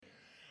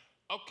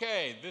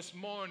Okay, this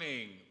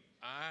morning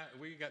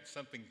we got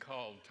something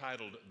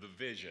titled The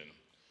Vision.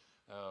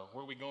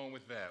 Where are we going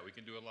with that? We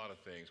can do a lot of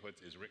things.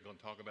 Is Rick going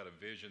to talk about a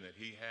vision that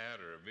he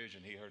had, or a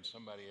vision he heard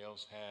somebody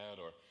else had?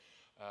 Or,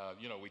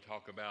 we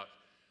talk about,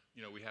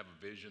 we have a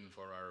vision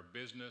for our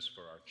business,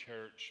 for our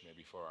church,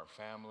 maybe for our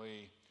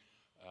family.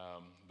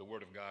 The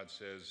Word of God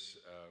says,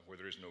 where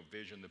there is no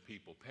vision, the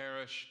people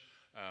perish.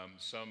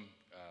 Some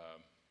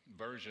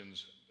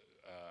versions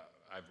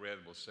I've read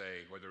will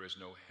say, where there is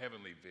no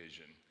heavenly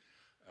vision,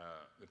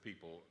 the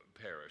people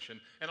perish. And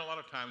a lot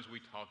of times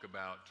we talk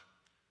about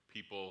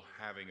people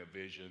having a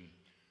vision,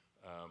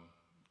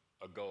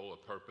 a goal,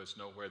 a purpose,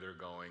 know where they're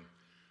going.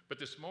 But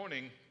this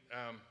morning,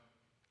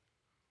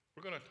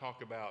 we're going to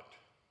talk about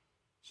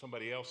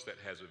somebody else that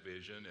has a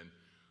vision, and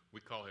we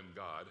call him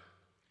God.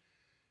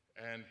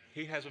 And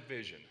he has a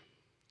vision,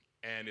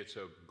 and it's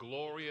a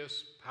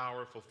glorious,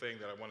 powerful thing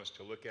that I want us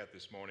to look at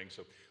this morning.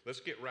 So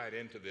let's get right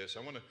into this.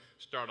 I want to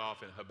start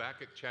off in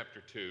Habakkuk chapter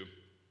 2.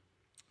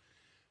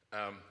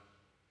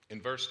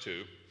 In verse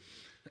 2,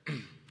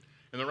 and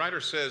the writer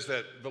says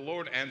that the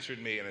Lord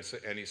answered me,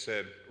 and he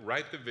said,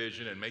 write the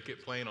vision and make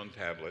it plain on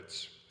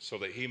tablets, so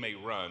that he may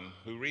run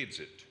who reads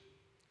it.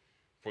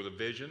 For the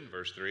vision,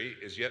 verse 3,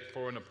 is yet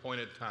for an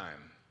appointed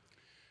time,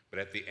 but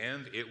at the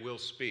end it will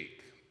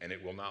speak, and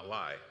it will not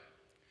lie.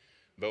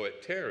 Though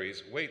it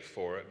tarries, wait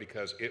for it,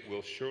 because it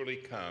will surely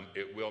come,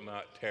 it will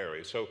not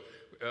tarry. So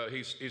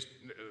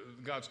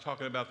God's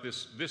talking about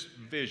this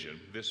vision,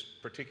 this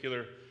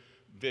particular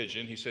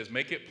vision. He says,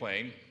 make it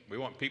plain. We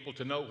want people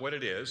to know what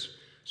it is,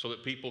 so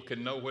that people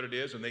can know what it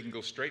is and they can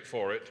go straight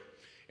for it.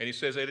 And he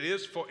says that it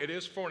is for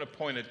an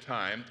appointed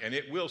time, and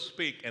it will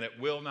speak and it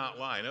will not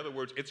lie. In other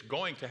words, it's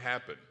going to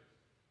happen.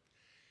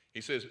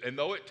 He says, and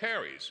though it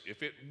tarries,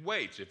 if it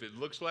waits, if it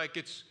looks like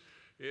it's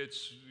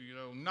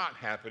not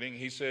happening,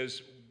 he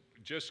says,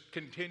 just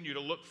continue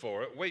to look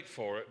for it, wait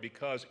for it,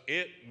 because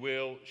it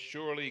will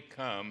surely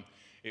come.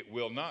 It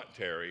will not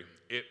tarry.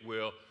 It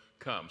will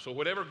come. So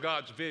whatever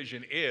God's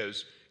vision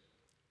is,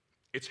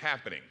 it's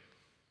happening,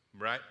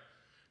 right?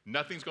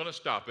 Nothing's going to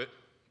stop it.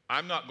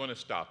 I'm not going to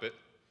stop it.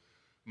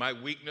 My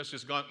weakness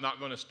is not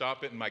going to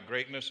stop it, and my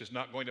greatness is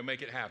not going to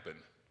make it happen.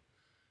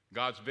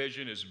 God's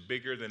vision is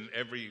bigger than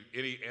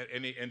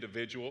any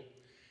individual,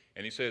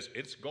 and he says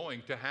it's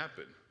going to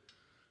happen.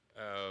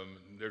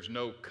 There's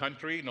no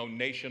country, no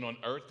nation on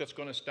earth that's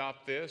going to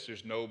stop this.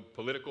 There's no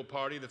political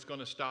party that's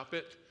going to stop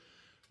it.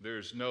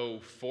 There's no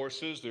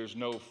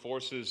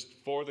forces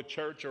for the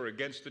church or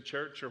against the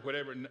church or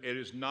whatever. It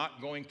is not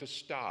going to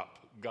stop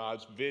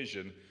God's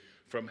vision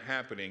from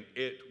happening.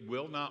 It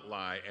will not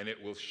lie, and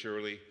it will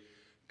surely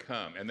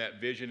come. And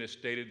that vision is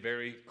stated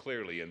very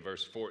clearly in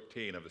verse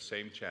 14 of the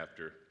same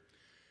chapter.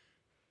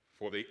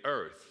 For the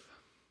earth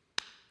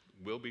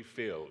will be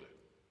filled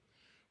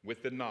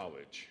with the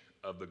knowledge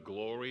of the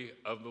glory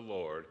of the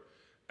Lord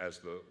as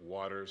the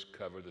waters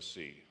cover the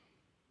sea.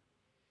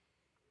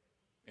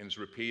 And it's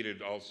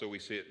repeated also, we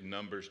see it in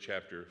Numbers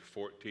chapter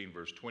 14,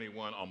 verse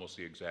 21, almost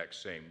the exact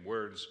same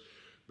words.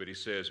 But he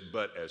says,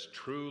 but as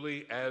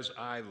truly as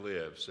I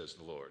live, says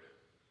the Lord.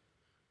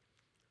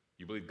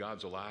 You believe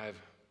God's alive?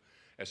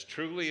 As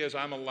truly as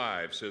I'm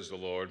alive, says the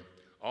Lord,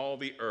 all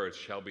the earth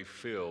shall be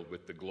filled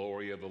with the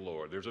glory of the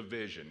Lord. There's a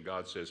vision.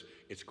 God says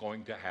it's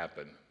going to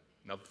happen.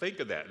 Now think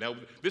of that. Now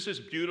this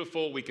is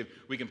beautiful. We can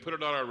put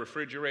it on our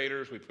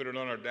refrigerators. We put it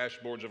on our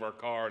dashboards of our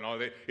car and all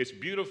that. It's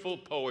beautiful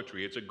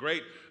poetry. It's a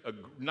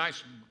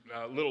nice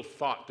little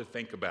thought to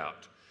think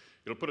about.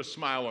 It'll put a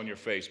smile on your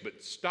face.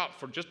 But stop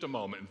for just a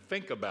moment and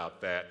think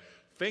about that.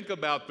 Think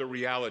about the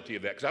reality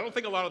of that, because I don't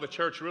think a lot of the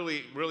church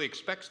really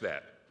expects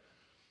that.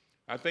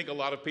 I think a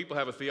lot of people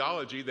have a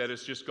theology that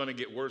it's just going to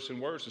get worse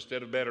and worse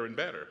instead of better and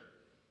better.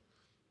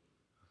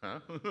 Huh?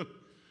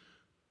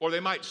 Or they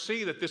might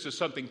see that this is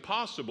something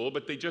possible,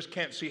 but they just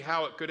can't see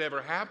how it could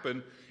ever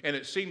happen, and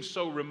it seems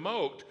so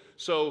remote.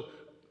 So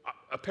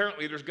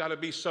apparently there's got to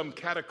be some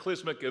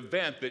cataclysmic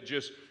event that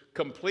just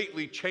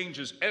completely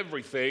changes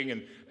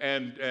everything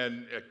and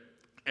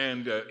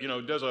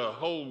does a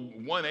whole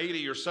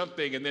 180 or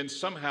something, and then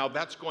somehow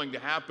that's going to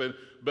happen,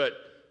 but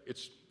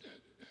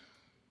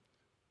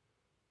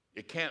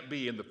it can't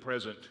be in the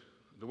present,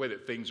 the way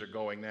that things are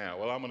going now.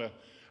 Well,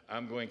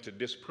 I'm going to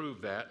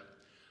disprove that.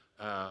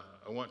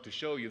 I want to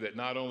show you that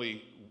not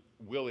only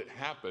will it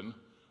happen,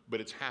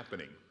 but it's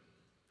happening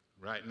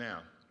right now.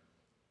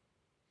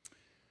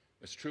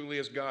 As truly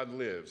as God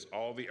lives,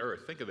 all the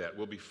earth, think of that,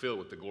 will be filled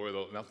with the glory of the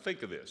Lord. Now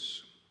think of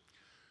this.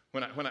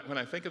 When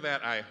I think of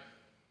that,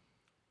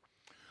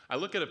 I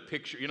look at a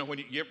picture.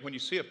 When you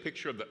see a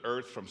picture of the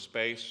earth from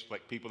space,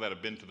 like people that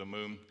have been to the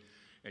moon,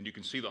 and you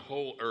can see the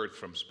whole earth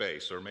from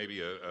space, or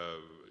maybe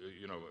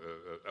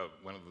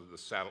one of the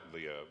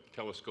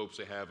telescopes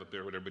they have up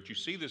there, whatever. But you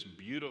see this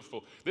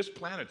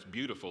planet's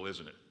beautiful,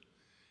 isn't it?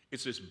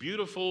 It's this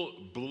beautiful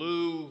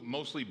blue,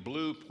 mostly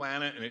blue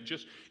planet, and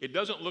it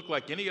doesn't look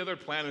like any other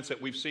planets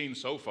that we've seen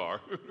so far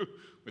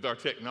with our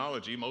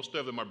technology. Most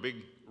of them are big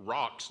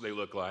rocks, they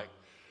look like.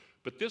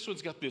 But this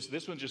one's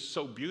just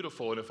so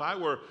beautiful. And if I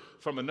were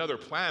from another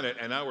planet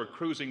and I were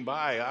cruising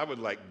by, I would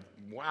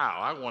wow,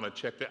 I want to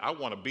check that. I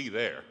want to be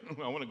there.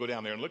 I want to go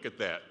down there and look at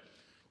that.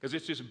 Because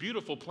it's this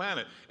beautiful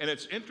planet. And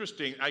it's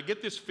interesting. I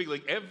get this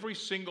feeling every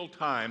single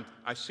time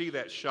I see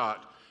that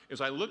shot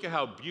as I look at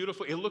how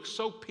beautiful, it looks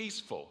so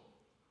peaceful.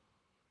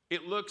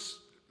 It looks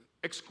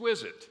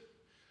exquisite.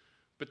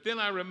 But then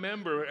I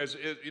remember,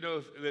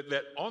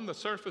 that on the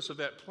surface of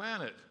that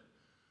planet,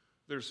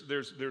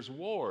 there's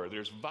war,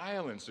 there's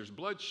violence, there's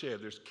bloodshed,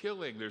 there's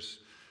killing, there's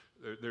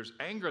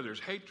anger,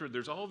 there's hatred,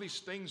 there's all these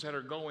things that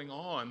are going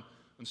on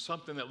in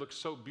something that looks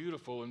so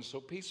beautiful and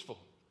so peaceful.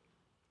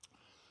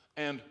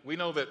 And we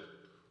know that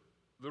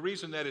the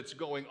reason that it's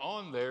going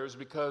on there is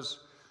because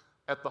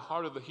at the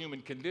heart of the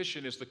human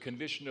condition is the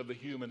condition of the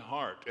human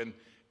heart,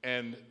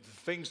 and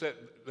things that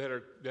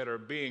are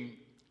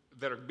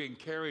being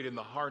carried in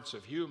the hearts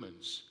of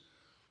humans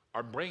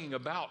are bringing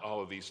about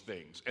all of these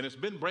things. And it's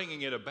been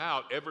bringing it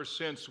about ever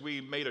since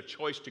we made a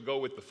choice to go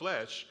with the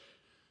flesh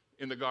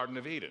in the Garden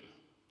of Eden.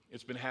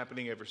 It's been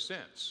happening ever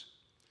since.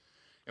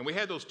 And we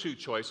had those two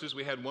choices.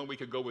 We had one, we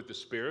could go with the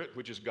Spirit,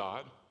 which is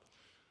God.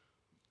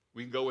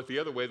 We can go with the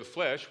other way, the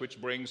flesh,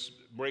 which brings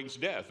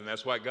death. And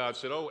that's why God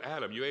said, oh,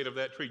 Adam, you ate of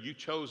that tree. You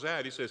chose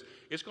that. He says,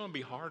 it's going to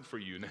be hard for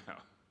you now.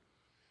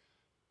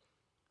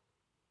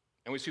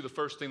 And we see the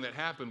first thing that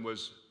happened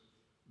was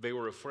they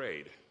were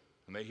afraid,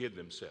 and they hid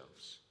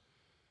themselves.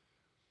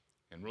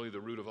 And really the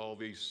root of all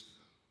these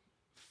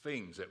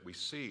things that we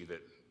see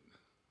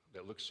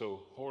that look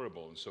so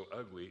horrible and so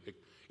ugly,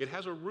 it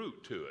has a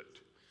root to it.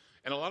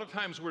 And a lot of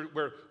times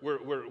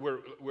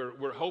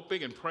we're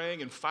hoping and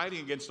praying and fighting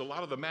against a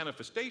lot of the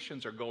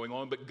manifestations are going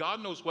on, but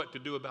God knows what to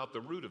do about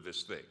the root of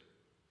this thing.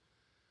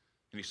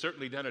 And He's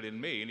certainly done it in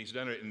me, and He's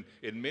done it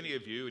in many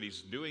of you, and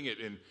He's doing it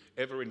in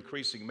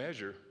ever-increasing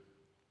measure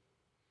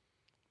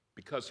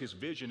because His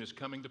vision is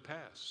coming to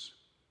pass.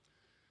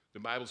 The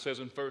Bible says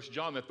in 1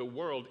 John that the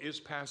world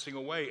is passing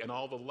away and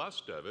all the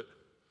lust of it,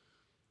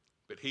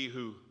 but he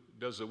who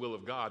does the will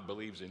of God,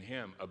 believes in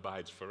Him,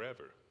 abides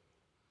forever.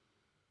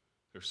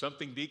 There's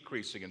something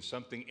decreasing and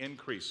something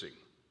increasing.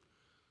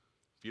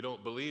 If you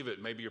don't believe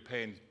it, maybe you're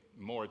paying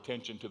more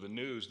attention to the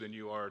news than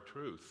you are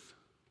truth.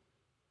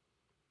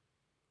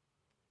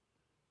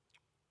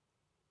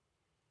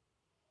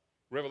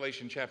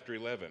 Revelation chapter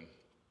 11,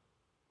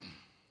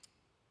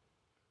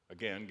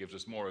 again, gives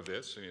us more of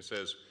this, and it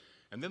says,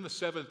 and then the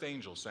seventh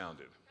angel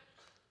sounded,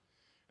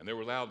 and there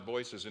were loud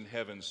voices in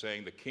heaven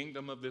saying, the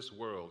kingdom of this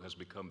world has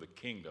become the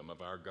kingdom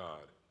of our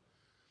God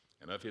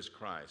and of His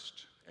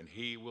Christ, and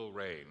He will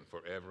reign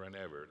forever and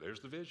ever.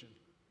 There's the vision.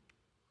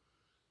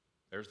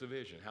 There's the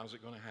vision. How's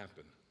it going to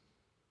happen?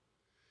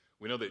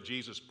 We know that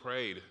Jesus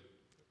prayed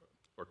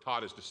or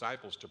taught His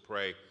disciples to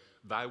pray,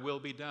 thy will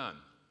be done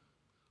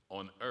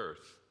on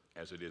earth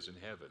as it is in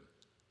heaven.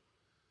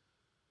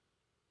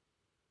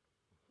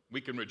 We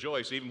can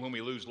rejoice even when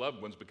we lose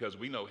loved ones because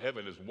we know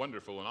heaven is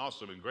wonderful and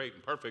awesome and great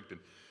and perfect and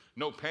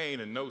no pain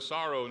and no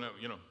sorrow,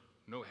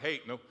 no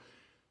hate,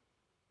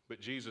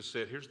 But Jesus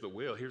said, here's the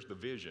will, here's the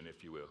vision,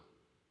 if you will,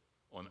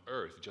 on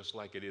earth, just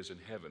like it is in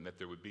heaven, that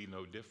there would be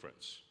no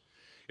difference.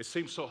 It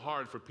seems so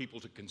hard for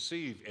people to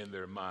conceive in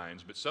their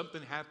minds, but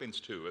something happens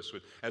to us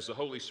as the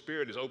Holy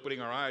Spirit is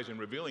opening our eyes and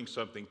revealing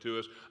something to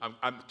us.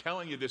 I'm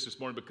telling you this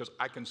morning because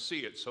I can see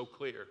it so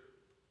clear.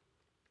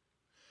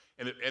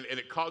 And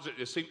it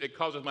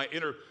causes my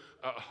inner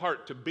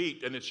heart to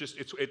beat, and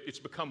it's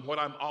become what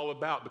I'm all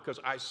about because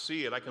I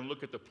see it. I can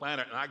look at the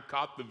planet, and I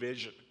caught the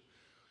vision.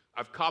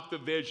 I've caught the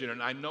vision,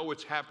 and I know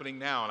it's happening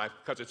now,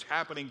 because it's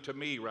happening to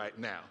me right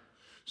now.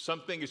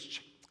 Something has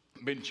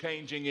been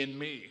changing in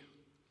me.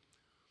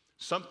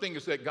 Something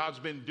is that God's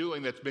been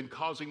doing that's been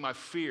causing my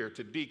fear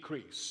to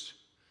decrease.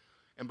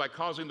 And by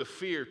causing the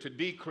fear to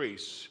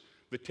decrease,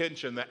 the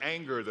tension, the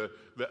anger,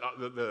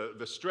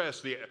 the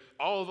stress,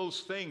 all of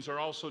those things are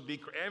also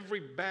decreasing. Every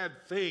bad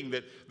thing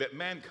that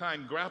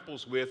mankind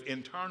grapples with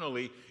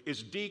internally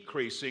is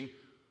decreasing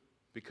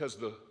because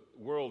the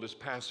world is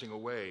passing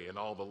away and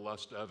all the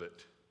lust of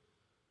it.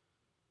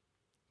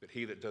 But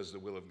he that does the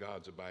will of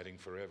God's abiding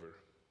forever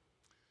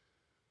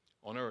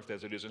on earth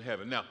as it is in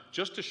heaven. Now,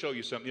 just to show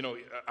you something,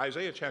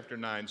 Isaiah chapter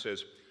 9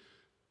 says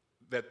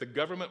that the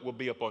government will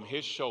be upon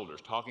His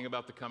shoulders, talking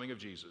about the coming of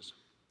Jesus.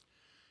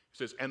 It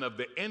says, and of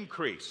the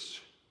increase,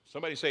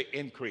 somebody say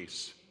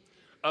increase,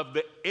 of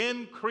the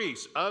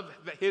increase of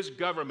His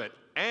government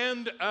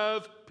and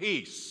of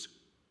peace.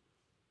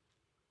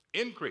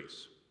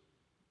 Increase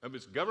of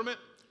His government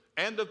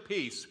and of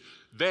peace,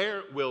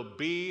 there will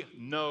be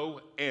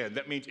no end.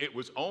 That means it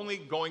was only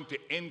going to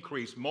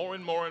increase more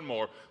and more and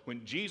more.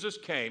 When Jesus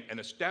came and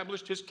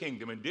established His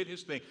kingdom and did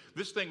His thing,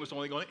 this thing was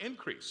only going to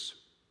increase.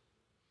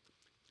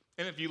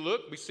 And if you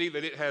look, we see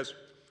that it has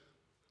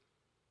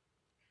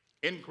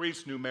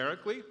increased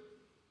numerically.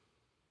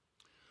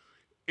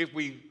 If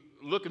we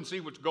look and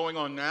see what's going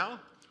on now,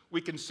 we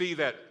can see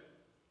that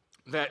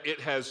it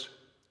has,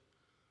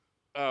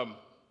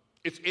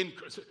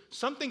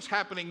 something's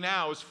happening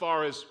now as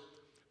far as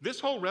this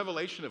whole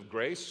revelation of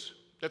grace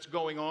that's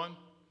going on.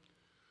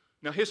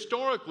 Now,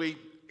 historically,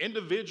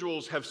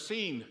 individuals have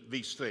seen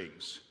these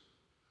things,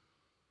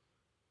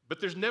 but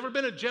there's never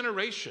been a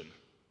generation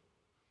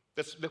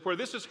Where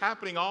this is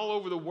happening all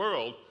over the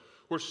world,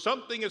 where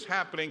something is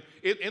happening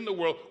in the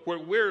world, where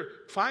we're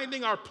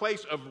finding our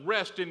place of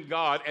rest in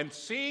God and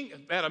seeing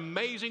that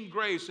amazing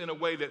grace in a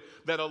way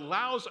that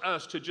allows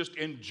us to just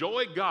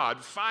enjoy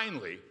God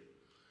finally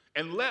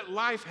and let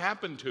life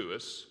happen to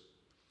us.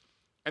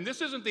 And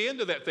this isn't the end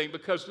of that thing,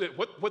 because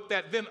what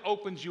that then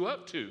opens you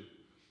up to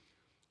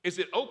is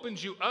it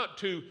opens you up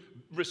to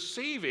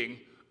receiving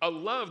a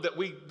love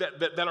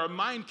that our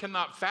mind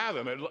cannot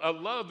fathom, a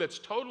love that's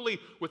totally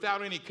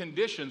without any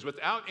conditions,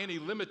 without any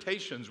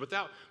limitations,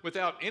 without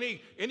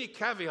any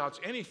caveats,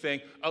 anything,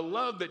 a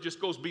love that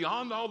just goes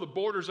beyond all the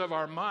borders of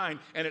our mind,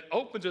 and it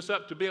opens us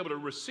up to be able to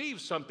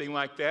receive something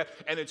like that,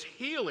 and it's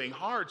healing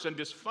hearts and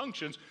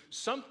dysfunctions.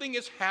 Something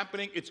is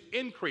happening, it's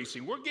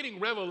increasing. We're getting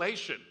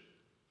revelation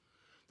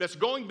that's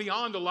going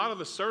beyond a lot of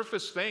the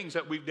surface things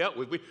that we've dealt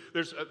with.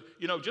 There's,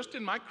 just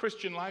in my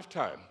Christian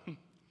lifetime,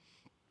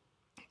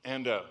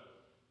 and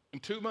in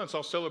 2 months,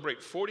 I'll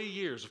celebrate 40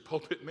 years of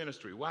pulpit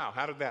ministry. Wow,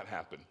 how did that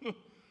happen?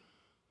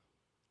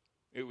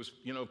 It was,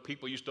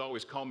 people used to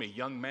always call me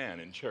young man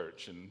in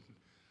church, and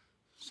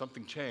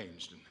something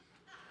changed.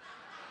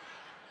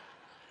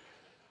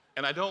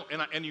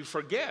 And you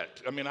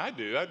forget. I mean, I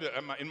do.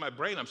 In my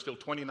brain, I'm still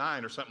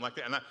 29 or something like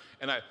that.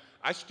 And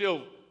I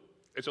still,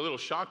 it's a little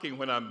shocking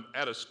when I'm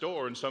at a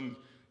store and some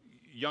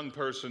young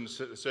person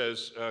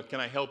says, can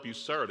I help you,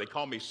 sir? They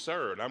call me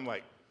sir, and I'm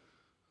like,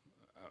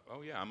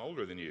 oh yeah, I'm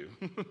older than you.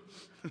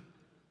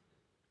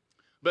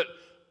 But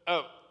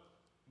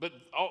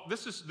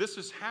this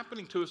is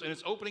happening to us, and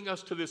it's opening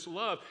us to this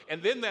love.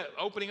 And then that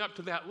opening up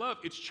to that love,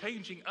 it's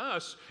changing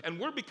us, and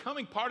we're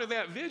becoming part of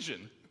that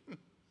vision.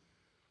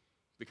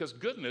 Because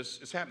goodness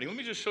is happening. Let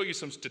me just show you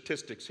some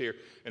statistics here,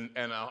 and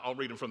I'll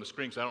read them from the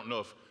screen, because I don't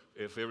know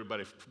if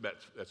everybody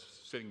that's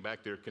sitting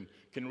back there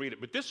can read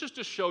it. But this is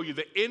to show you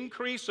the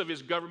increase of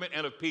his government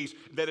and of peace,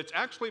 that it's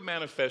actually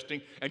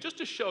manifesting, and just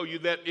to show you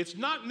that it's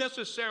not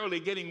necessarily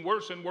getting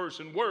worse and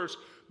worse and worse.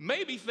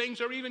 Maybe things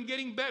are even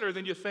getting better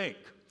than you think.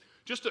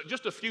 Just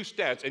a few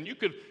stats, and you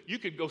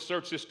could go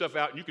search this stuff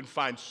out, and you can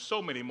find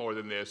so many more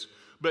than this.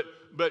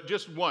 But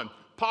just one.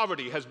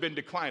 Poverty has been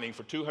declining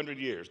for 200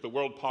 years, the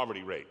world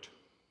poverty rate.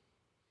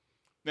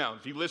 Now,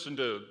 if you listen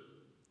to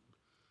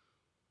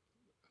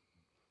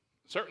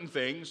certain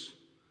things,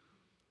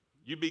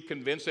 you'd be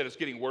convinced that it's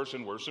getting worse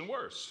and worse and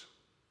worse.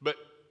 But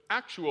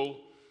actual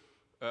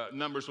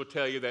numbers will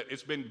tell you that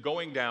it's been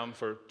going down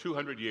for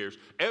 200 years.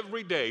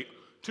 Every day,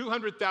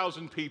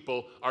 200,000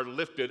 people are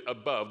lifted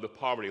above the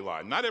poverty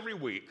line. Not every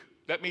week.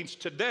 That means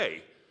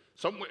today.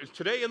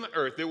 Today in the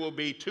earth, there will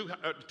be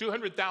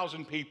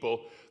 200,000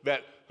 people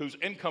whose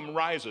income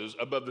rises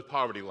above the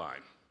poverty line.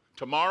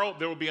 Tomorrow,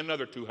 there will be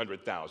another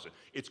 200,000.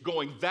 It's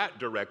going that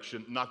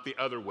direction, not the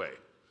other way.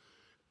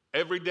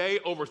 Every day,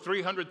 over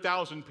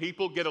 300,000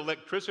 people get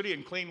electricity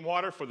and clean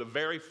water for the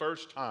very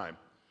first time.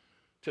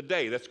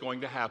 Today, that's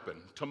going to happen.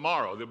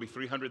 Tomorrow, there'll be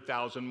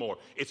 300,000 more.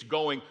 It's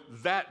going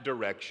that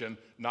direction,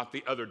 not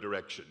the other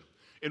direction.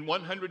 In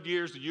 100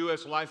 years, the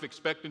U.S. life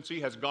expectancy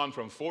has gone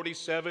from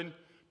 47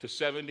 to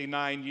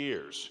 79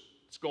 years.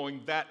 It's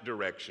going that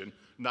direction,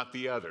 not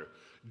the other.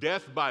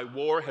 Death by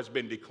war has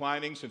been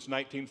declining since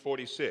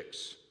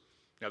 1946.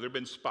 Now, there have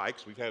been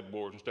spikes. We've had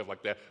wars and stuff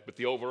like that. But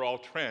the overall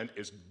trend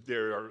is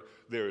there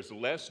is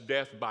less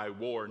death by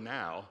war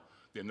now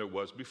than there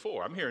was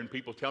before. I'm hearing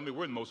people tell me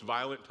we're in the most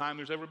violent time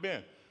there's ever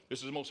been. This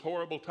is the most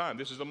horrible time.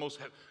 This is the most,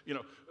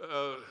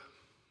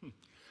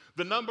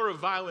 the number of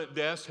violent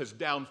deaths has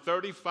down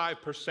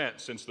 35%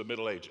 since the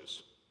Middle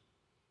Ages.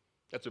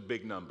 That's a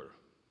big number.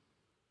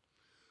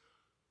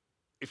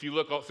 If you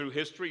look all through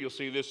history, you'll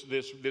see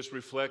this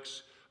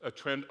reflects a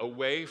trend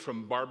away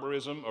from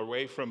barbarism,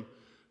 away from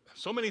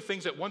so many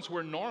things that once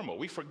were normal.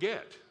 We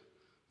forget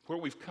where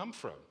we've come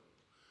from.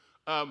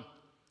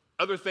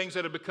 Other things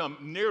that have become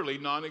nearly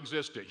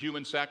non-existent.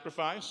 Human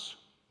sacrifice.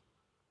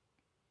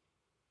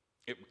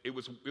 It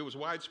was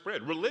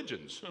widespread.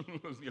 Religions,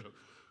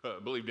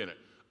 believed in it.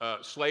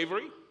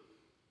 Slavery.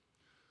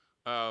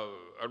 I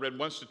read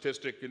one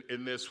statistic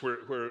in this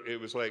where it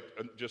was like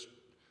just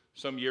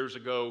some years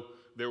ago,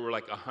 there were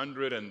like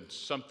 100 and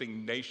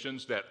something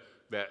nations that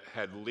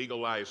had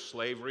legalized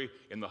slavery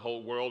in the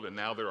whole world, and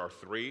now there are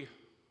 3.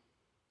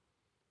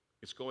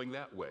 It's going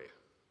that way.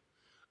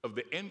 Of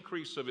the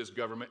increase of his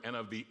government and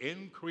of the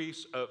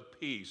increase of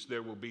peace,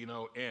 there will be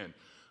no end.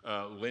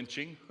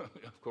 Lynching,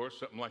 of course,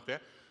 something like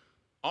that,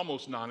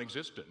 almost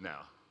non-existent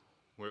now,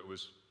 where it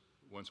was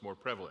once more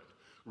prevalent.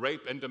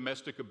 Rape and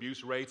domestic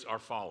abuse rates are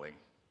falling.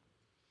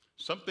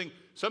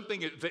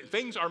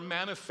 Things are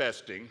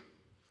manifesting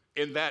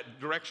in that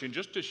direction,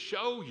 just to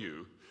show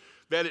you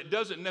that it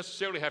doesn't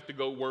necessarily have to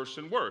go worse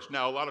and worse.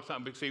 Now, a lot of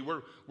times, see,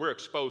 we're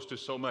exposed to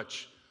so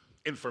much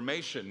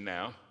information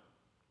now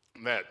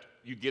that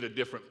you get a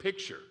different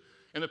picture.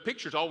 And the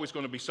picture's always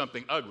going to be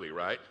something ugly,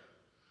 right?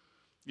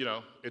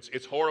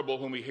 It's horrible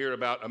when we hear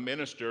about a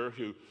minister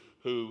who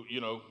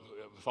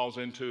falls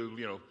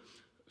into,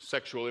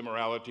 sexual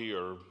immorality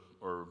or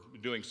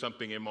doing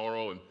something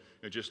immoral, and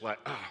it's just like,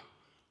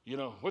 You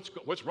know,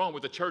 what's wrong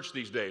with the church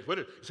these days?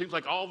 It seems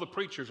like all the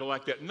preachers are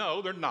like that.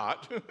 No, they're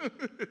not.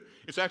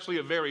 It's actually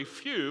a very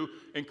few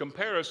in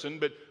comparison,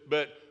 but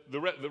the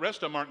rest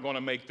of them aren't going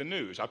to make the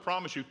news. I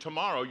promise you,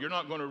 tomorrow you're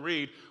not going to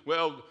read,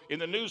 well, in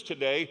the news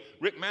today,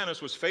 Rick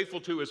Manis was faithful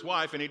to his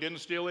wife and he didn't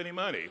steal any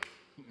money.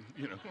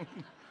 You know,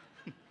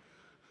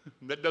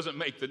 that doesn't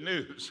make the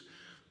news,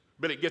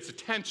 but it gets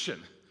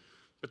attention.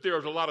 But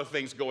there's a lot of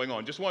things going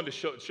on. Just wanted to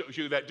show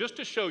you that, just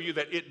to show you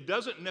that it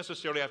doesn't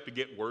necessarily have to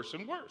get worse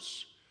and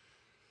worse.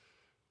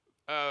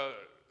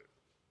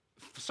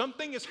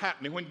 Something is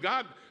happening. When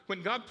God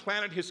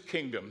planted his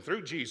kingdom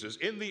through Jesus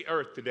in the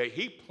earth today,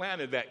 he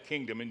planted that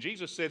kingdom. And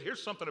Jesus said,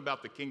 here's something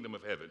about the kingdom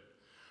of heaven.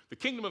 The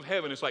kingdom of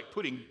heaven is like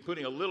putting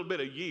a little bit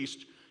of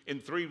yeast in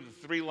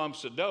three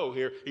lumps of dough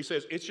here. He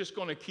says it's just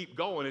going to keep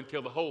going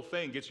until the whole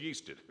thing gets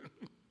yeasted.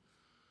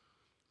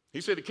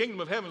 He said the kingdom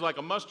of heaven is like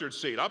a mustard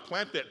seed. I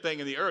plant that thing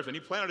in the earth, and he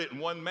planted it in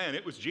one man.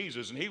 It was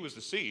Jesus, and he was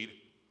the seed.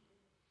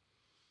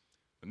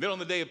 And then on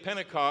the day of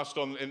Pentecost,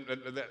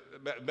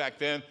 back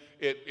then,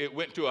 it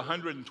went to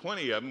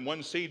 120 of them.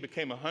 One seed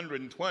became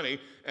 120,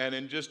 and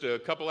in just a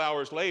couple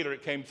hours later,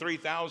 it came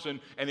 3,000,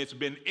 and it's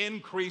been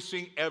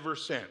increasing ever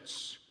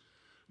since.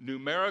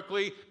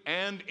 Numerically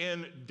and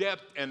in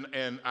depth and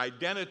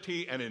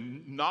identity and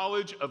in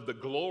knowledge of the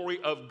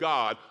glory of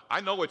God.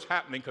 I know it's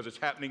happening because it's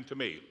happening to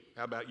me.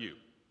 How about you?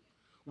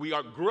 We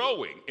are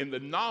growing in the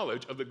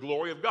knowledge of the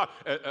glory of God.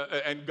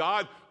 And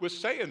God was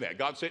saying that.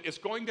 God said, it's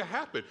going to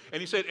happen.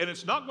 And he said, and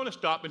it's not going to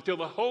stop until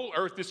the whole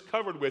earth is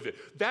covered with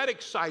it. That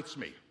excites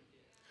me.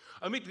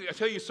 Let me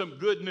tell you some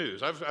good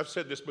news. I've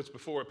said this once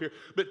before up here.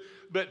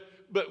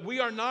 But we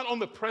are not on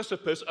the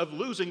precipice of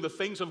losing the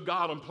things of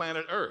God on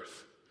planet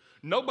earth.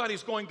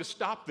 Nobody's going to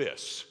stop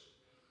this.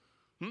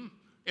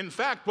 In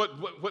fact,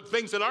 what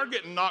things that are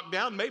getting knocked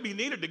down maybe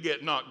needed to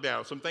get knocked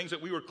down. Some things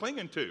that we were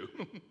clinging to.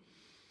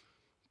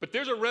 But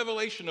there's a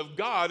revelation of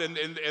God,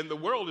 and the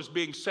world is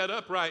being set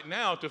up right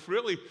now to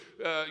really,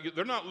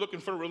 they're not looking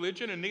for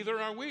religion, and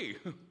neither are we.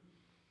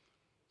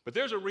 But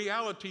there's a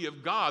reality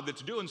of God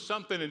that's doing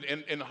something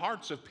in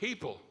hearts of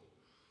people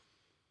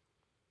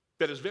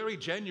that is very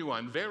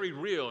genuine, very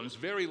real, and it's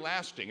very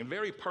lasting and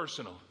very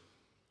personal.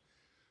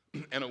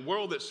 And a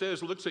world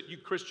that looks at you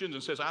Christians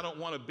and says, I don't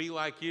want to be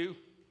like you,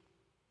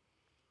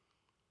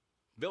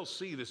 they'll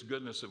see this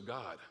goodness of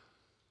God.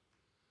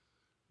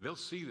 They'll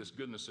see this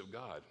goodness of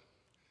God.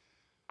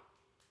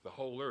 The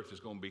whole earth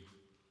is going to be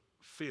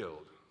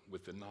filled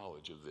with the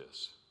knowledge of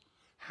this.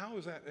 How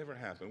has that ever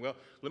happened? Well,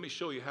 let me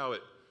show you how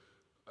it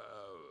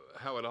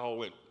all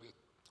went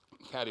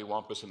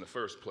cattywampus in the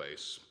first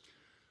place.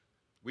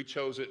 We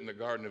chose it in the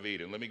Garden of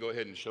Eden. Let me go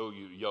ahead and show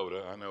you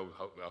Yoda.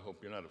 I hope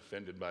you're not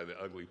offended by the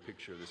ugly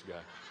picture of this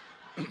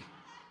guy.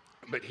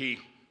 But he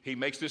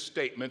makes this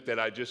statement that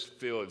I just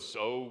feel is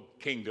so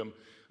kingdom,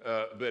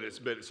 but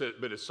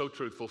it's so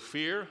truthful.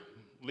 Fear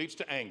leads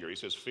to anger. He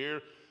says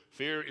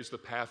Fear is the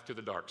path to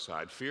the dark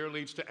side. Fear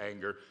leads to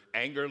anger.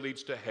 Anger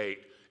leads to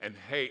hate. And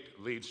hate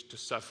leads to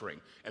suffering.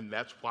 And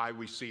that's why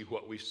we see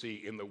what we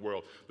see in the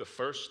world. The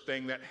first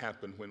thing that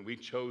happened when we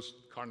chose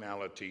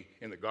carnality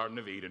in the Garden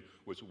of Eden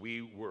was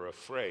we were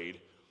afraid.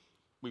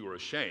 We were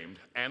ashamed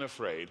and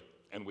afraid.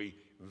 And we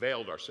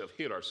veiled ourselves,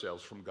 hid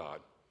ourselves from God.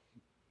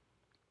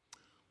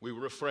 We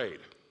were afraid.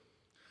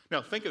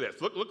 Now think of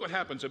this. Look what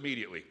happens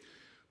immediately.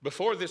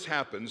 Before this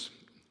happens,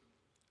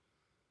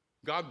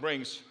 God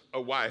makes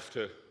a wife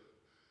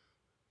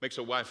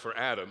for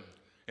Adam.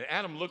 And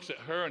Adam looks at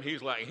her and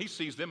he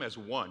sees them as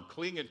one,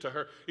 clinging to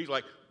her. He's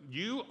like,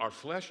 you are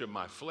flesh of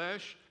my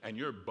flesh and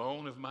you're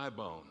bone of my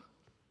bone.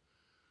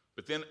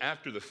 But then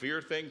after the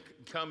fear thing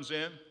comes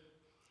in,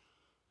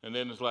 and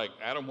then it's like,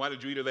 Adam, why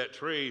did you eat of that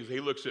tree? He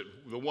looks at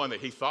the one that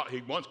he thought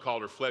he once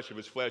called her flesh of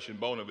his flesh and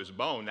bone of his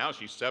bone. Now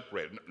she's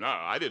separated. No,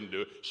 I didn't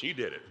do it. She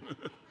did it.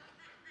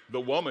 The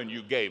woman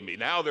you gave me.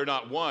 Now they're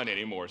not one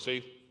anymore,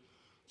 see?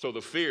 So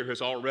the fear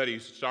has already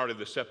started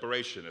the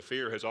separation. The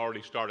fear has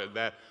already started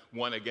that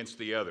one against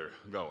the other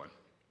going.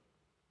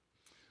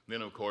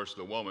 Then, of course,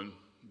 the woman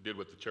did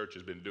what the church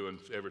has been doing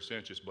ever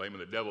since, just blaming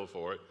the devil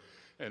for it.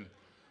 And,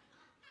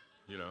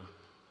 you know,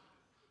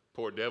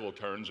 poor devil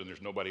turns and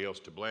there's nobody else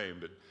to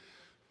blame.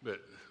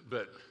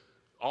 But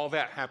all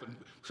that happened.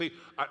 See,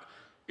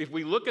 if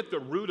we look at the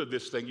root of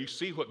this thing, you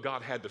see what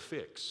God had to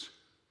fix.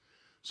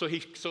 So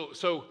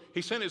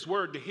he sent his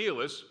word to heal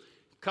us,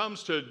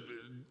 comes to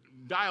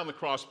die on the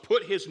cross,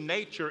 put his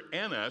nature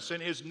in us,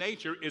 and his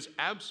nature is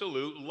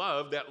absolute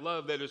love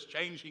that is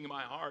changing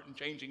my heart and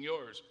changing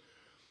yours.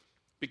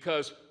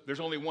 Because there's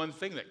only one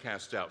thing that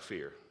casts out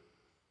fear.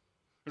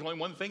 There's only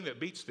one thing that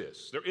beats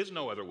this. There is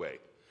no other way.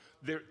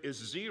 There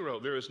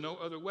is no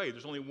other way.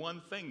 There's only one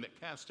thing that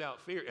casts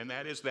out fear, and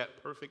that is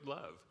that perfect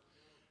love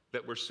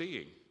that we're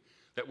seeing,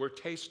 that we're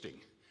tasting,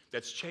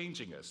 that's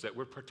changing us, that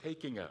we're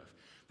partaking of.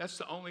 That's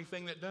the only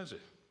thing that does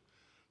it.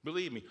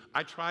 Believe me,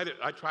 I tried it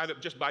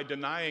just by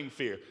denying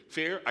fear.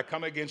 Fear, I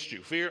come against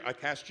you. Fear, I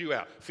cast you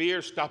out.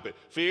 Fear, stop it.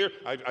 Fear,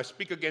 I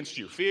speak against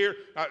you. Fear,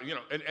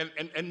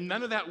 and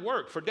none of that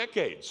worked for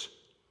decades.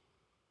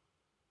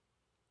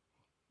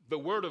 The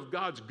word of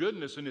God's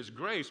goodness and his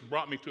grace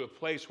brought me to a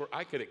place where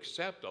I could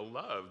accept a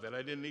love that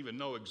I didn't even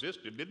know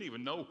existed, didn't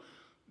even know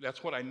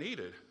that's what I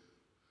needed.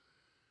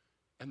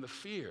 And the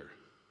fear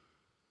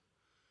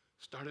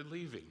started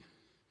leaving.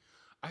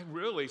 I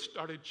really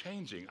started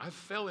changing. I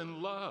fell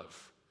in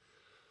love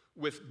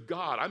with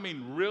God. I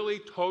mean, really,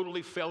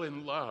 totally fell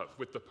in love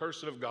with the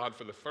person of God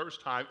for the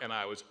first time, and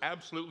I was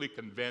absolutely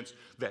convinced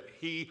that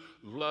he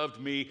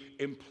loved me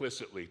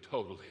implicitly,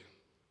 totally.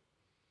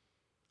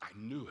 I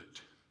knew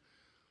it.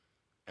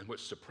 And what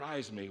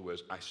surprised me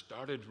was I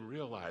started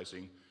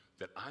realizing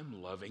that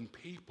I'm loving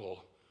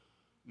people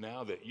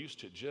now that used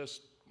to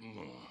just,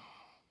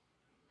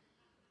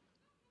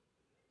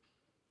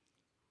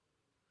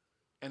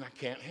 and I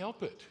can't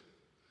help it.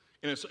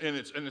 And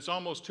it's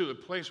almost to the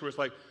place where it's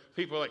like,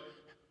 people are like,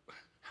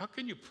 how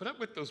can you put up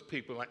with those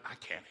people? Like, I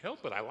can't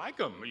help it. I like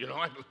them, you know.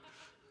 Well,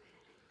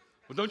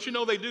 don't you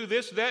know they do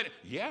this, that?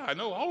 Yeah, I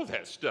know all of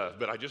that stuff,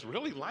 but I just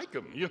really like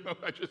them, you know.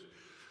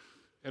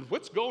 And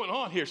what's going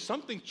on here?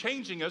 Something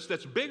changing us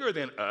that's bigger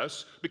than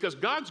us, because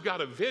God's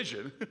got a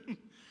vision.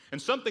 And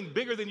something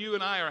bigger than you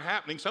and I are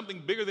happening, something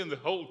bigger than the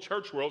whole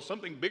church world,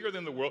 something bigger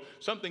than the world,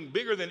 something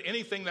bigger than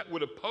anything that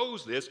would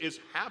oppose this is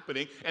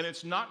happening, and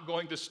it's not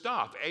going to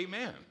stop.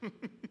 Amen.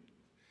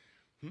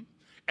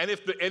 And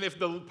if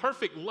the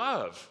perfect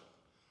love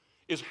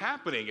is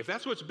happening, if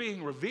that's what's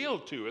being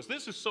revealed to us,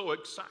 this is so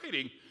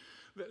exciting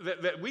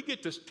that we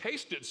get to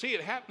taste it, see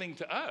it happening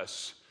to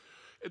us,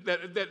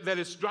 that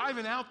it's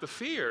driving out the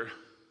fear.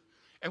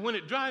 And when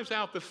it drives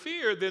out the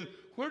fear, then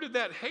where did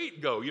that hate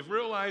go? You've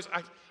realized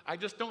I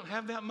just don't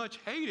have that much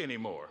hate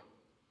anymore.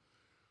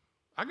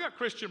 I got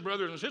Christian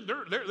brothers and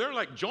sisters, they're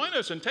like, join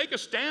us and take a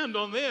stand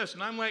on this.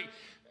 And I'm like,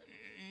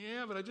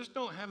 yeah, but I just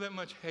don't have that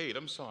much hate.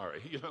 I'm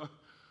sorry, you know.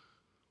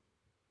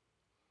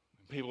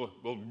 People,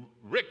 well,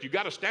 Rick, you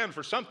got to stand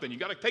for something. You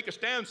got to take a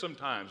stand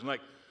sometimes. And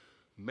like,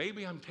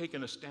 maybe I'm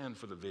taking a stand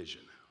for the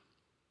vision.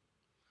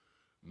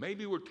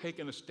 Maybe we're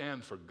taking a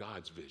stand for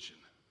God's vision.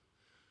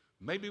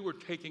 Maybe we're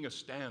taking a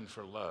stand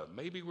for love.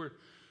 Maybe we're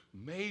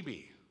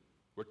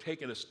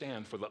taking a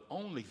stand for the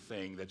only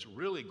thing that's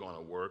really going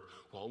to work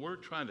while we're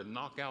trying to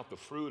knock out the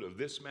fruit of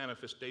this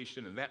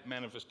manifestation and that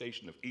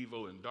manifestation of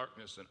evil and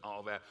darkness and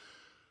all that.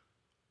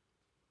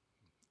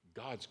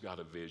 God's got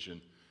a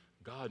vision.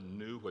 God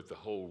knew what the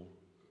whole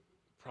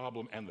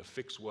problem and the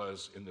fix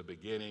was in the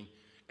beginning,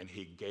 and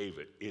he gave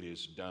it. It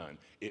is done.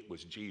 It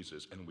was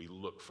Jesus, and we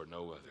look for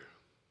no other.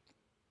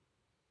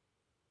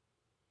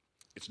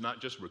 It's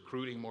not just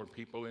recruiting more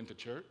people into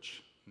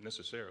church,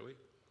 necessarily.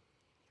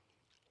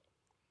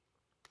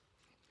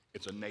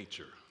 It's a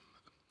nature,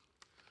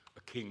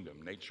 a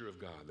kingdom, nature of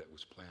God that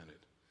was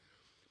planted.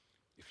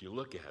 If you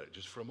look at it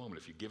just for a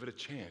moment, if you give it a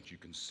chance, you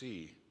can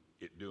see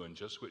it doing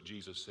just what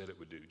Jesus said it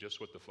would do, just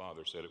what the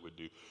Father said it would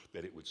do,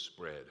 that it would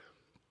spread.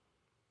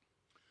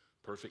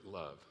 Perfect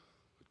love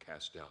would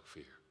cast out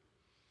fear.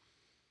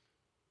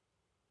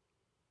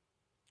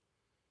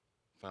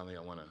 Finally,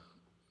 I want to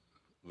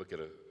look at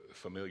a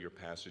familiar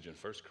passage in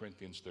 1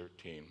 Corinthians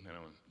 13, and I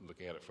want to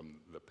look at it from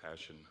the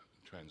Passion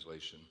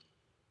Translation,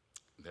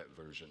 that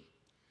version.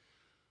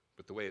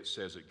 But the way it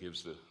says it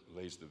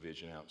lays the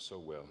vision out so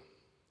well.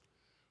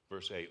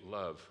 Verse 8,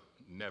 love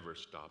never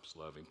stops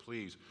loving.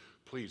 Please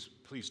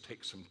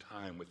take some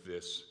time with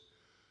this.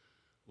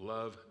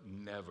 Love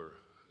never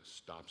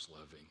stops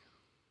loving.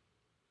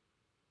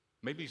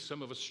 Maybe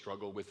some of us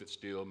struggle with it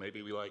still.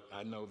 Maybe we like,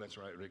 I know that's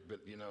right, Rick, but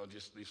you know,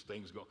 just these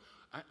things go.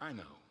 I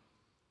know.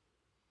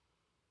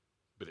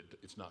 But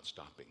it's not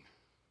stopping.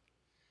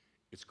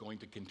 It's going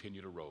to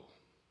continue to roll.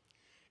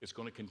 It's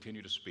going to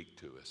continue to speak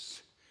to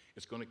us.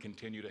 It's going to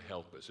continue to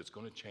help us. It's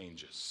going to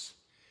change us.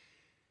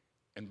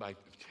 And by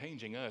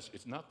changing us,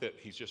 it's not that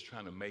he's just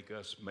trying to make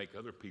us make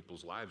other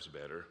people's lives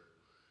better.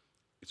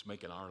 It's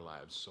making our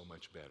lives so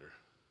much better.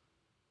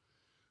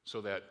 So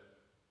that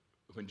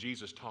when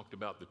Jesus talked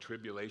about the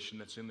tribulation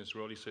that's in this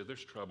world, he said,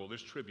 there's trouble,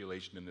 there's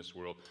tribulation in this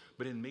world,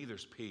 but in me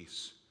there's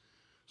peace.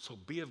 So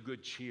be of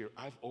good cheer.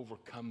 I've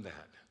overcome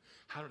that.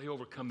 How did he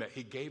overcome that?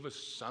 He gave us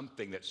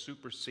something that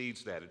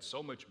supersedes that. It's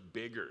so much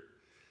bigger.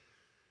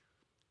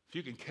 If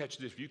you can catch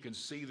this, if you can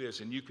see this,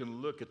 and you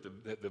can look at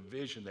the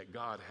vision that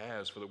God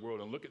has for the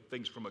world and look at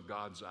things from a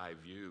God's eye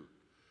view,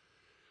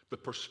 the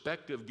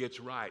perspective gets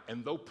right.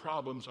 And though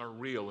problems are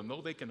real, and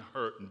though they can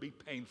hurt and be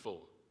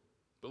painful,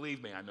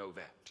 believe me, I know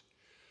that.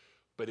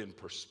 But in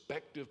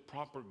perspective,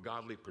 proper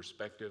godly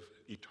perspective,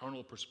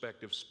 eternal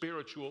perspective,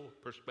 spiritual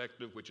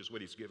perspective, which is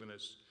what he's given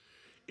us,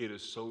 it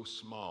is so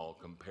small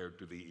compared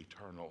to the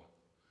eternal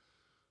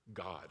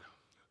God,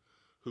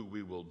 who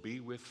we will be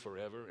with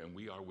forever, and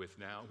we are with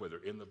now, whether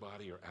in the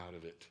body or out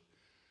of it.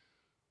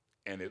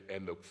 And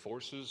the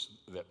forces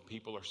that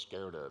people are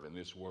scared of in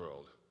this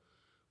world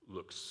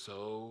look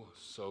so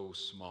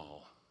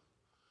small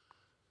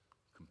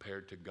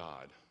compared to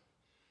God,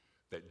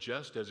 that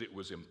just as it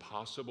was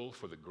impossible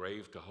for the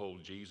grave to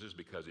hold Jesus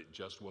because it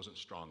just wasn't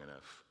strong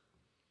enough,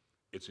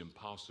 it's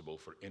impossible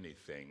for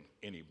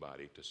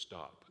anybody to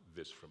stop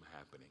this from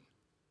happening.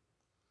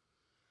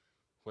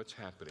 What's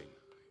happening?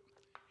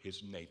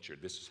 His nature.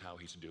 This is how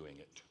he's doing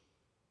it.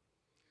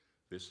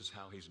 This is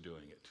how he's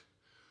doing it.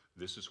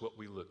 This is what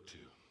we look to.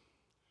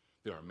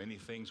 There are many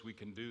things we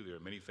can do. There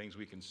are many things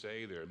we can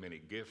say. There are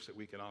many gifts that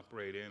we can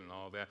operate in and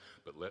all that.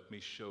 But let me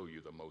show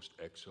you the most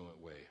excellent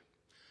way.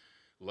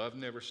 Love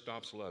never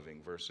stops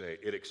loving, verse 8.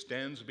 It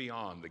extends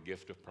beyond the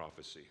gift of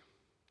prophecy,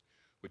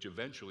 which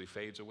eventually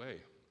fades away.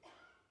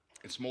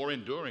 It's more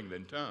enduring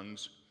than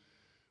tongues,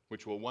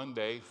 which will one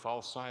day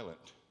fall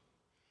silent.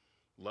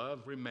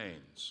 Love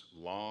remains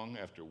long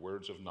after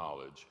words of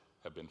knowledge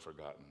have been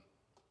forgotten.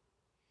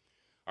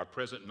 Our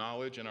present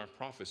knowledge and our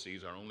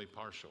prophecies are only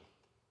partial.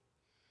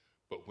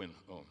 But when,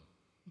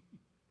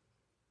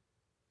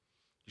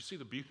 you see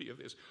the beauty of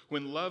this?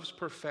 When love's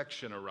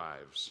perfection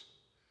arrives,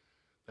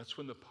 that's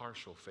when the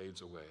partial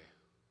fades away.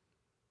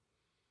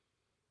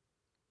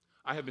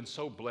 I have been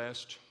so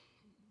blessed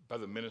by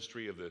the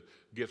ministry of the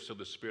gifts of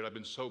the Spirit. I've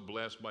been so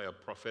blessed by a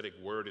prophetic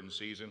word in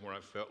season where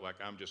I felt like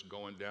I'm just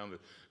going down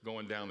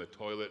the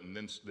toilet, and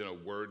then a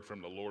word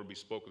from the Lord be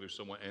spoken to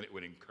someone, and it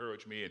would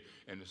encourage me,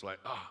 and it's like,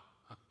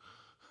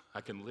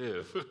 I can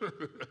live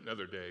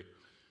another day.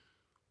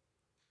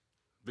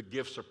 The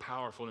gifts are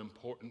powerful and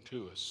important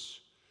to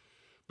us,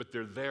 but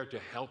they're there to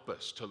help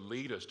us, to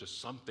lead us to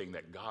something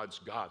that God's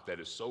got that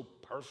is so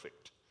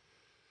perfect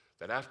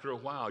that after a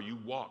while you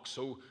walk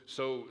so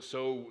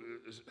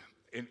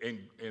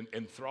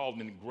enthralled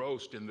and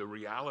engrossed in the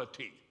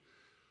reality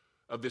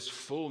of this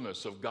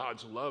fullness of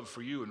God's love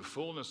for you and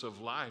fullness of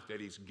life that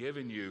he's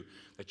given you,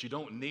 that you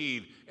don't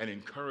need an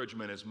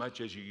encouragement as much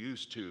as you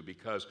used to,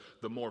 because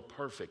the more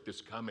perfect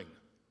is coming.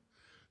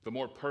 The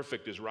more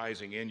perfect is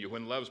rising in you.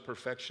 When love's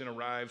perfection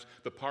arrives,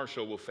 the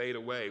partial will fade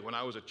away. When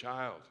I was a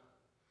child,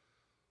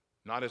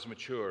 not as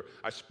mature,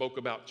 I spoke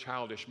about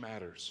childish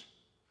matters.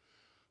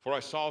 For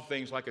I saw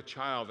things like a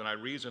child, and I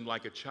reasoned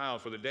like a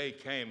child. For the day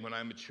came when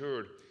I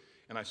matured,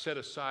 and I set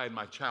aside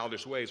my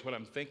childish ways. What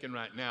I'm thinking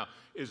right now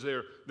is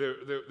there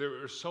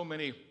are so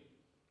many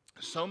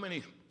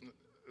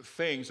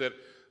things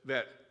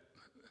that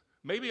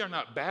maybe are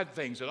not bad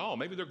things at all.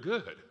 Maybe they're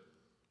good.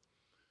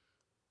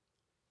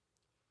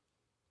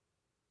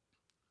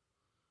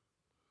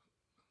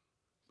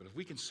 But if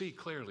we can see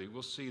clearly,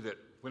 we'll see that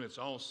when it's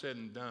all said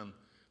and done,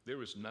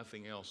 there is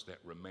nothing else that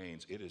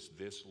remains. It is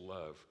this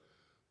love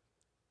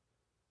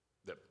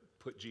that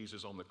put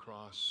Jesus on the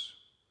cross,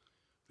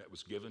 that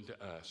was given to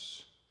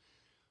us,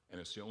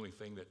 and it's the only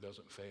thing that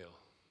doesn't fail.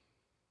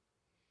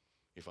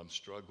 If I'm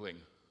struggling,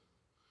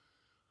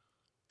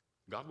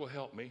 God will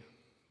help me.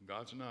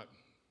 God's not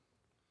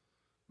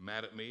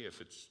mad at me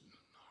if it's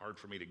hard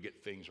for me to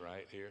get things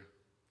right here.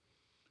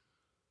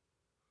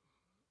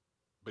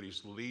 But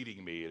he's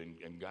leading me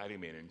and guiding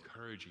me and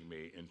encouraging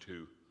me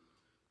into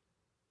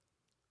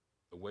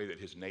the way that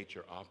his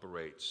nature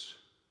operates,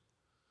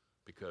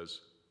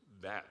 because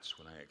that's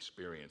when I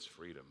experience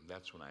freedom.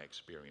 That's when I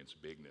experience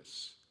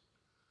bigness.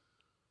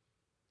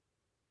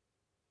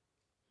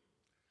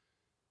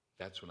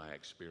 That's when I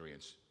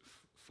experience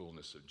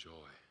fullness of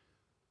joy.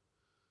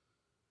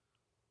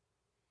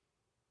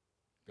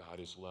 God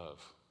is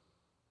love.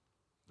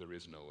 There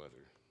is no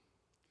other.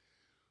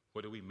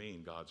 What do we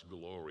mean God's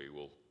glory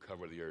will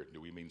cover the earth?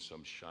 Do we mean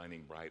some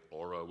shining bright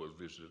aura will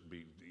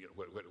be,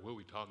 what are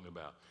we talking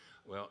about?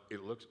 Well,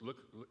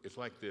 it's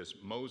like this.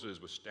 Moses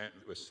was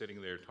sitting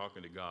there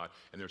talking to God,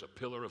 and there's a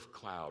pillar of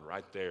cloud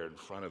right there in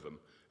front of him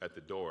at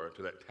the door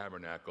to that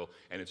tabernacle,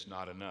 and it's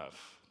not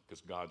enough,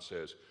 because God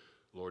says,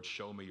 Lord,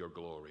 show me your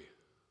glory.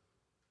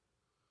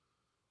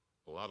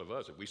 A lot of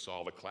us, if we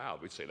saw the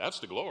cloud, we'd say, that's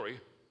the glory.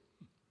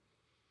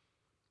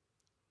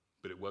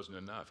 But it wasn't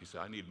enough. He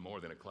said, I need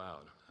more than a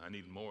cloud. I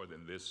need more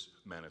than this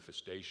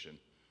manifestation.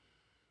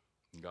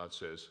 And God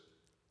says,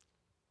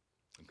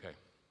 okay,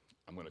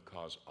 I'm going to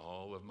cause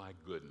all of my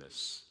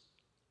goodness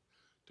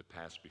to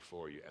pass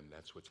before you, and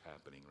that's what's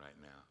happening right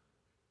now.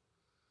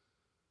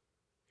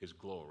 His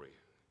glory,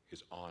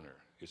 his honor,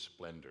 his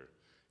splendor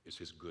is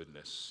his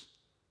goodness.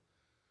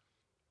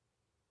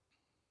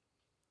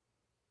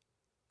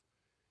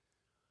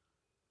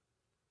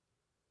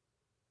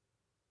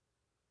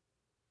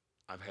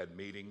 I've had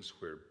meetings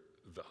where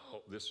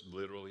this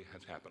literally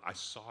has happened. I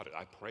saw it.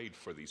 I prayed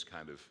for these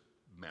kind of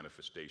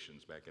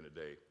manifestations back in the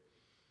day.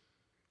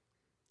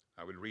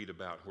 I would read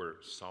about where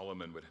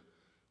Solomon would,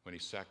 when he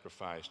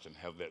sacrificed and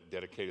have that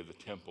dedicated the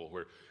temple,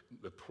 where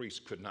the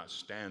priest could not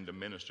stand to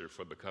minister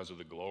because of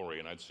the glory.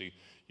 And I'd see,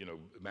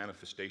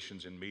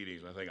 manifestations in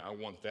meetings, and I think, I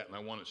want that, and I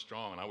want it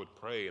strong. And I would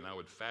pray, and I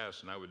would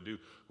fast, and I would do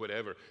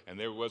whatever. And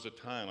there was a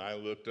time I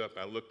looked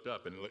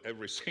up, and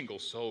every single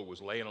soul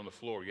was laying on the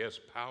floor. Yes,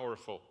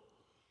 powerful.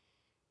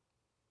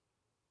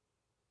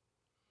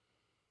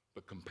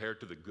 But compared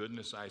to the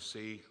goodness I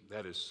see,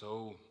 that is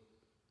so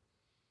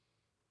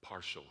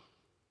partial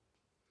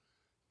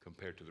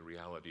compared to the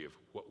reality of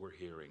what we're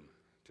hearing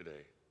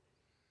today.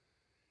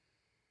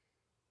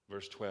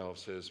 Verse 12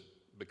 says,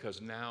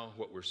 because now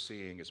what we're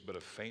seeing is but a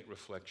faint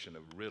reflection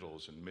of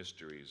riddles and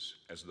mysteries,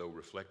 as though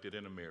reflected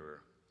in a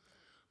mirror.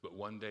 But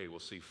one day we'll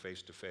see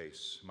face to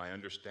face. My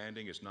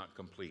understanding is not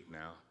complete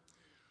now,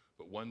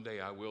 but one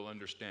day I will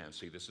understand.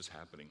 See, this is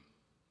happening.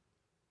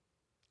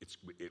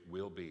 It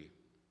will be.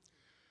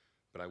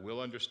 But I will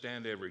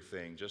understand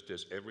everything, just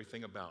as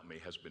everything about me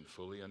has been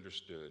fully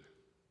understood.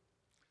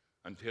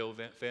 Until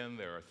then,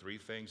 there are three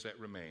things that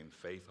remain: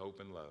 faith, hope,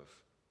 and love.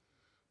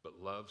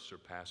 But love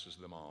surpasses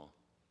them all.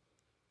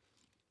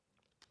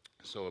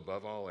 So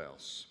above all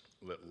else,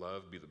 let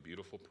love be the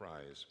beautiful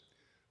prize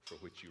for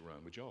which you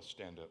run. Would you all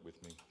stand up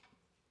with me?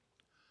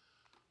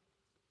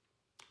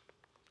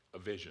 A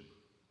vision.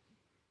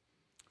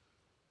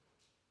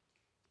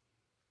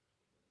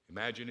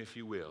 Imagine, if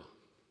you will,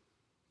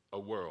 a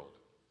world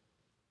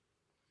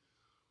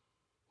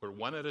where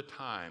one at a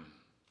time,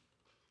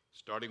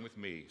 starting with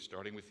me,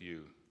 starting with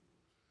you,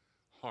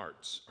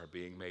 hearts are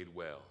being made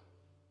well.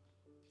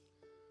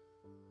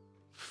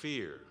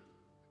 Fear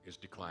is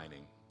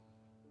declining.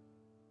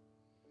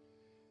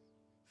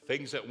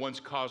 Things that once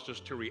caused us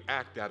to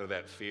react out of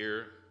that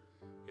fear,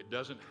 it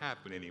doesn't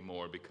happen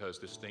anymore because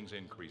this thing's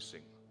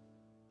increasing.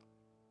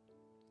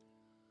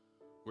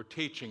 We're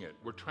teaching it,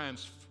 we're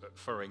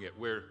transferring it,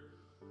 we're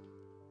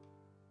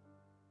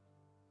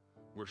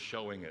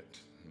showing it.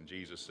 And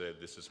Jesus said,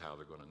 this is how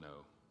they're going to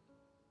know.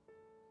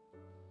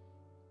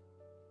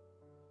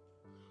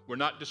 We're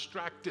not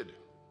distracted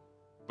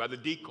by the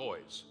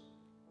decoys.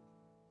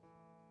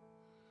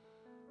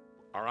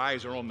 Our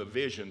eyes are on the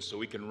vision so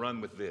we can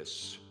run with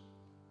this.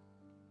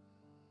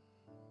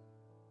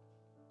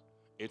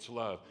 It's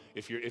love.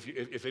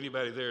 If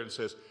anybody there and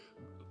says,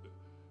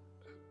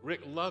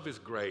 Rick, love is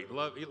great,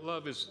 love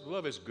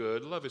is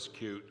good, love is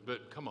cute,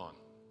 but come on.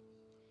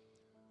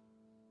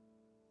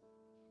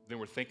 Then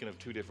we're thinking of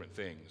two different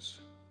things.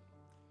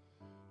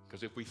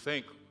 Because if we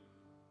think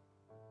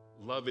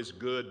love is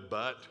good,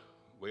 but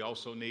we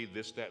also need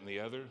this, that, and the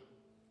other,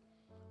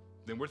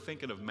 then we're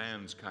thinking of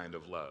man's kind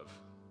of love,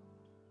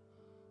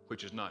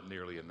 which is not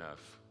nearly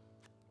enough.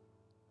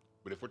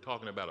 But if we're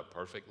talking about a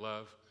perfect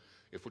love,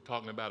 if we're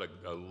talking about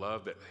a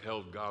love that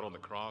held God on the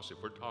cross,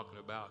 if we're talking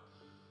about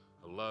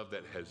a love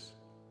that has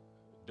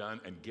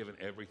done and given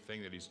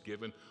everything that he's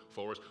given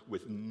for us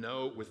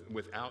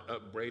without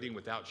upbraiding,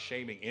 without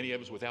shaming any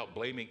of us, without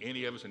blaming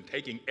any of us, and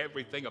taking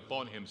everything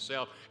upon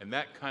himself, and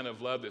that kind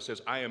of love that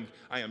says, I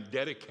am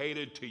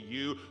dedicated to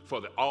you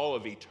for all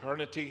of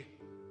eternity.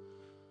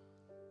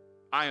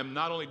 I am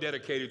not only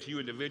dedicated to you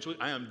individually,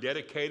 I am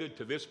dedicated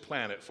to this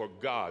planet, for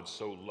God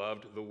so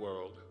loved the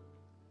world.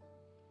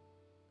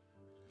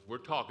 We're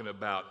talking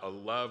about a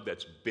love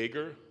that's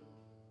bigger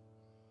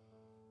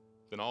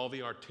than all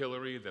the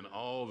artillery, than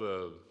all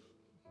the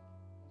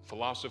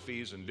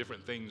philosophies and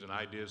different things and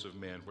ideas of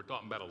men. We're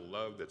talking about a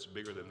love that's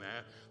bigger than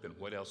that. Then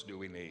what else do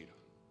we need?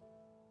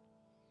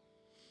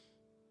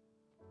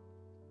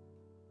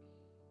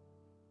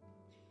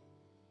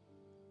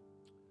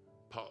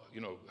 Paul,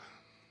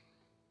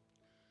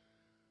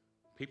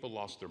 people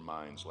lost their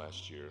minds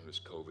last year, this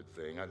COVID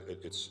thing.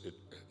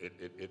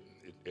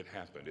 It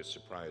happened. It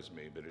surprised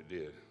me, but it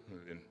did.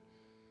 And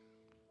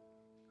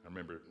I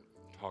remember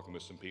talking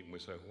with some people, and we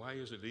said, why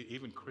is it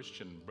even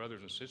Christian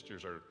brothers and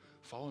sisters are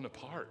falling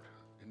apart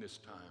in this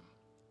time?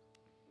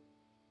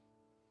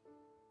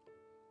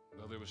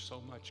 Well, there was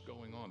so much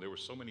going on. There were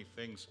so many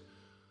things.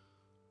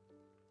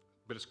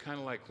 But it's kind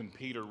of like when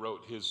Peter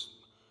wrote his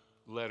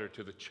letter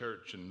to the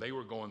church, and they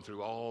were going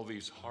through all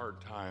these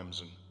hard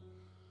times, and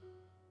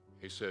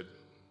he said,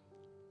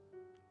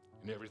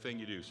 in everything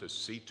you do, says,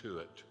 see to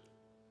it,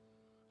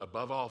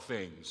 above all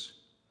things,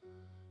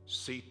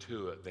 see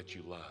to it that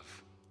you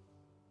love.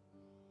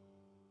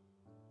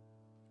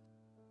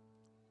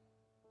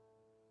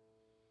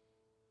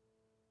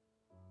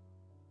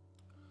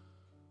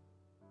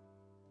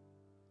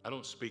 I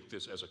don't speak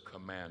this as a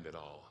command at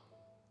all,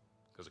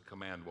 because a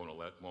command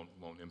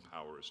won't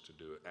empower us to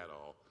do it at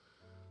all.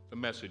 The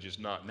message is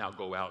not, now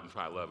go out and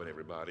try loving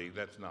everybody.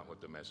 That's not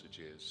what the message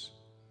is.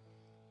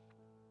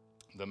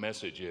 The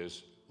message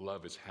is,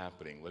 love is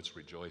happening. Let's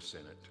rejoice in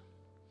it.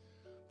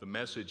 The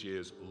message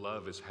is,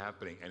 love is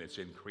happening and it's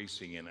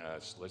increasing in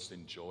us. Let's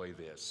enjoy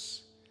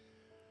this.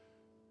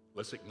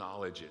 Let's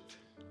acknowledge it.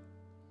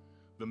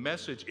 The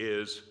message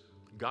is,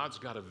 God's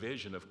got a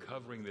vision of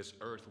covering this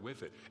earth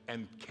with it.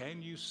 And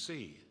can you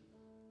see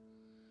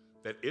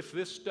that if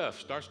this stuff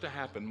starts to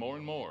happen more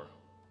and more,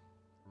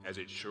 as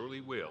it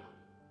surely will,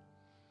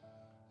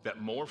 that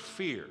more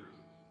fear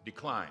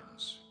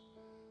declines,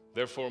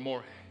 therefore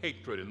more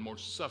hatred and more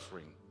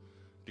suffering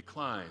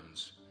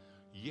declines?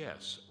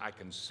 Yes, I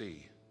can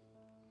see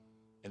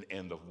an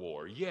end of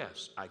war.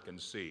 Yes, I can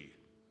see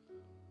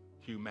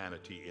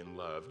humanity in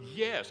love.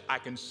 Yes, I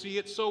can see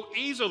it so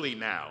easily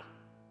now,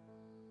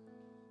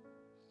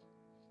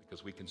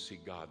 because we can see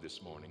God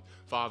this morning.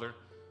 Father,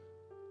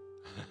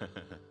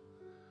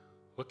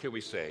 what can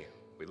we say?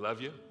 We love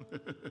you.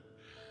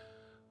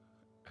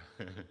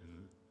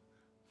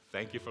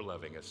 Thank you for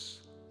loving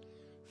us.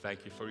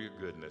 Thank you for your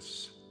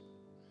goodness.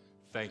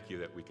 Thank you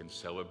that we can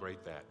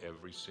celebrate that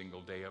every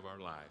single day of our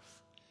life.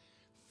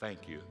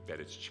 Thank you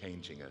that it's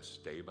changing us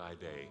day by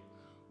day.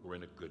 We're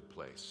in a good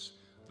place,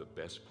 the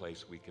best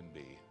place we can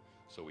be.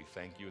 So we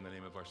thank you in the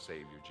name of our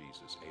Savior,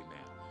 Jesus.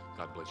 Amen.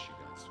 God bless you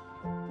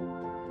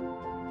guys.